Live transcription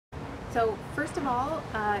So first of all,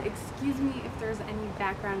 excuse me if there's any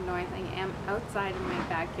background noise. I am outside in my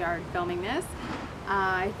backyard filming this.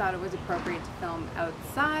 I thought it was appropriate to film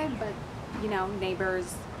outside, but you know,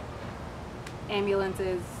 neighbors,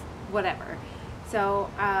 ambulances, whatever. So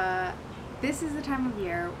this is the time of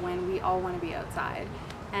year when we all want to be outside,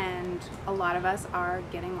 and a lot of us are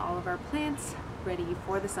getting all of our plants ready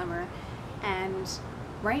for the summer. And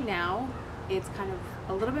right now it's kind of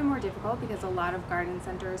a little bit more difficult because a lot of garden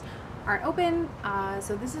centers aren't open.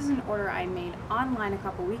 So this is an order I made online a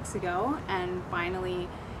couple weeks ago and finally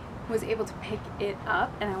was able to pick it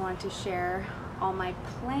up, and I wanted to share all my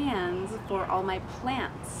plans for all my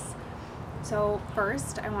plants. So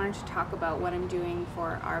first I wanted to talk about what I'm doing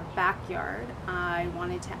for our backyard. I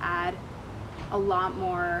wanted to add a lot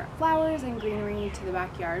more flowers and greenery to the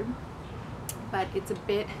backyard, but it's a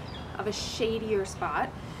bit of a shadier spot,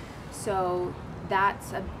 so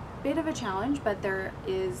that's a bit of a challenge. But there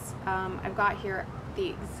is I've got here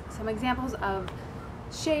some examples of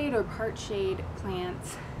shade or part shade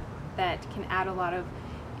plants that can add a lot of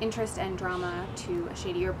interest and drama to a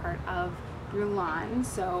shadier part of your lawn.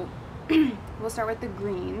 So we'll start with the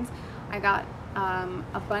greens. I got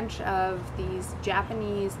a bunch of these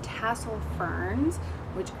Japanese tassel ferns,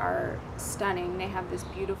 which are stunning. They have this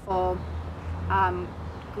beautiful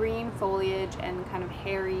green foliage and kind of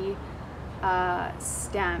hairy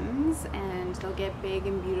stems, and they'll get big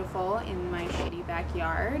and beautiful in my shady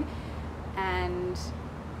backyard. And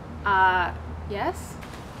yes,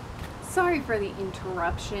 sorry for the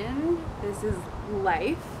interruption. This is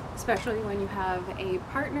life, especially when you have a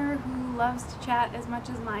partner who loves to chat as much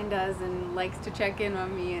as mine does and likes to check in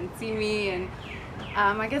on me and see me, and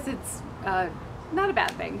I guess it's not a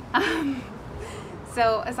bad thing.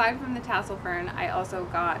 So aside from the tassel fern, I also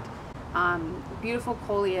got beautiful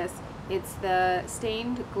coleus. It's the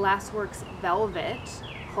Stained Glassworks Velvet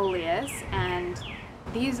coleus, and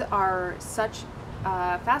these are such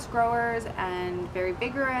fast growers and very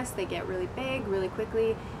vigorous. They get really big really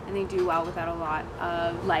quickly, and they do well without a lot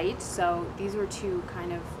of light. So these were two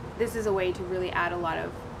this is a way to really add a lot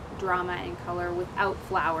of drama and color without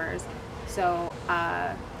flowers. So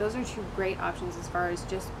those are two great options as far as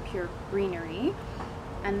just pure greenery.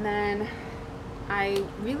 And then I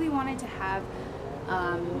really wanted to have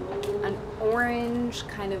an orange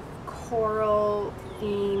kind of coral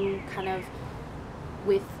theme, kind of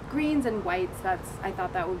with greens and whites. I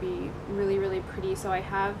thought that would be really, really pretty. So I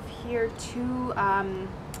have here two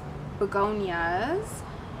begonias,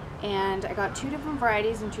 and I got two different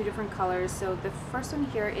varieties and two different colors. So the first one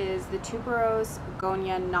here is the tuberose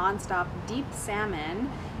begonia nonstop deep salmon,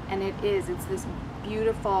 and it's this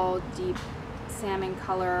beautiful deep salmon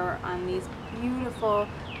color on these beautiful,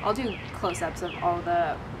 I'll do close-ups of all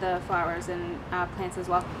the flowers and plants as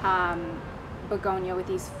well, begonia with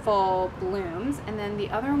these full blooms. And then the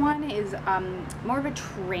other one is more of a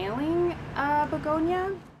trailing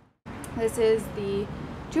begonia. This is the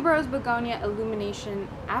tuberose begonia illumination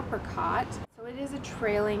apricot. So it is a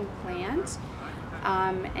trailing plant,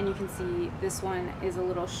 and you can see this one is a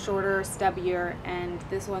little shorter, stubbier, and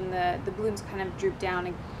this one the blooms kind of droop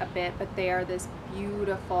down a bit, but they are this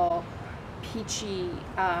beautiful peachy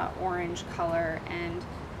orange color. And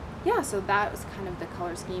yeah, so that was kind of the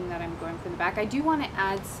color scheme that I'm going for the back. I do want to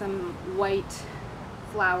add some white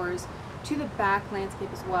flowers to the back landscape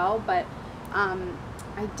as well, but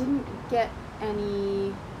I didn't get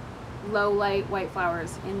any low light white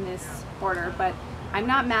flowers in this order, but I'm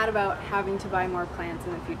not mad about having to buy more plants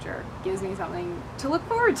in the future. It gives me something to look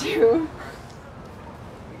forward to.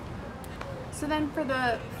 So then for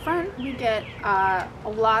the front, we get a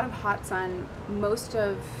lot of hot sun most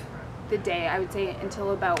of the day. I would say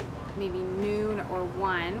until about maybe noon or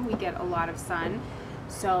 1, we get a lot of sun.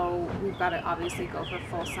 So we've got to obviously go for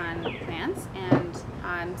full sun plants, and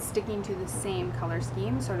I'm sticking to the same color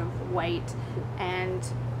scheme, sort of white and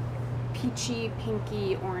peachy,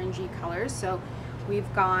 pinky, orangey colors. So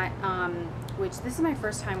we've got, which this is my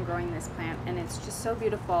first time growing this plant, and it's just so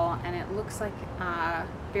beautiful, and it looks like a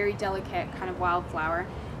very delicate kind of wildflower,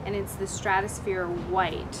 and it's the stratosphere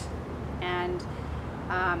white, and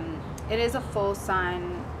it is a full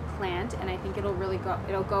sun plant, and I think it'll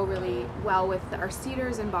go really well with our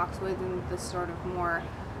cedars and boxwoods and the sort of more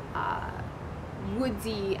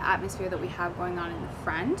woodsy atmosphere that we have going on in the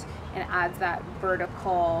front, and adds that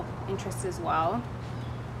vertical interest as well.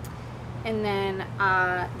 And then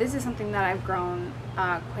this is something that I've grown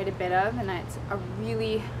quite a bit of, and it's a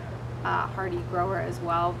really hardy grower as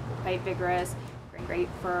well, quite vigorous, great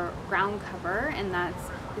for ground cover, and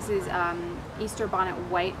this is Easter Bonnet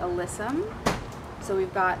White Alyssum. So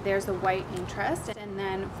we've got, there's the white interest, and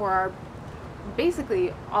then for our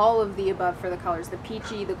basically all of the above for the colors, the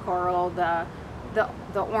peachy, the coral, the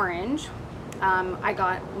orange. I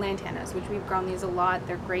got lantanas, which we've grown these a lot.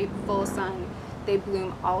 They're great full sun. They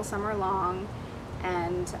bloom all summer long,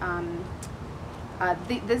 and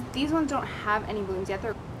these ones don't have any blooms yet.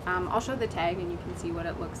 I'll show the tag and you can see what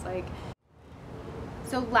it looks like.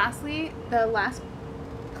 So lastly, the last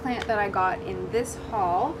plant that I got in this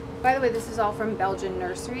haul, by the way, this is all from Belgian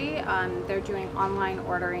Nursery. They're doing online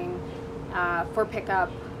ordering for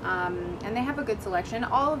pickup, and they have a good selection.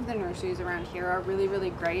 All of the nurseries around here are really, really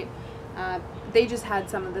great. They just had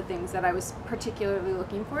some of the things that I was particularly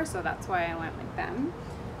looking for, so that's why I went with them.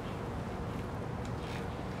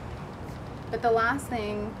 But the last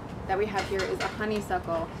thing that we have here is a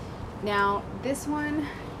honeysuckle. Now, this one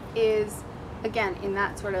is, again, in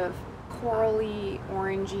that sort of corally,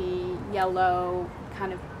 orangey, yellow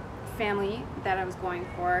kind of family that I was going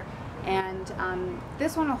for. And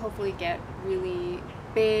this one will hopefully get really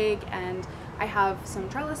big, and I have some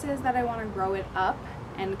trellises that I want to grow it up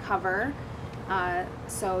and cover.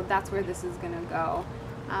 So that's where this is gonna go.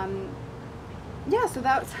 Yeah, so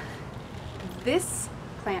that's this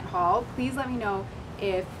plant haul. Please let me know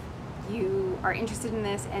if you are interested in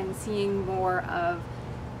this and seeing more of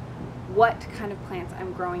what kind of plants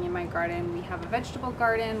I'm growing in my garden. We have a vegetable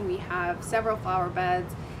garden, we have several flower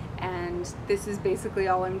beds, and this is basically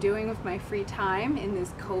all I'm doing with my free time in this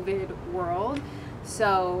COVID world.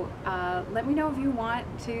 So let me know if you want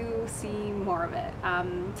to see more of it.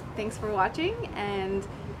 Thanks for watching, and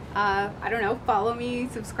I don't know, follow me,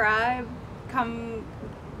 subscribe, come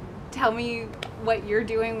tell me what you're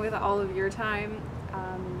doing with all of your time,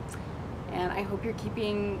 and I hope you're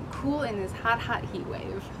keeping cool in this hot, hot heat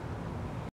wave.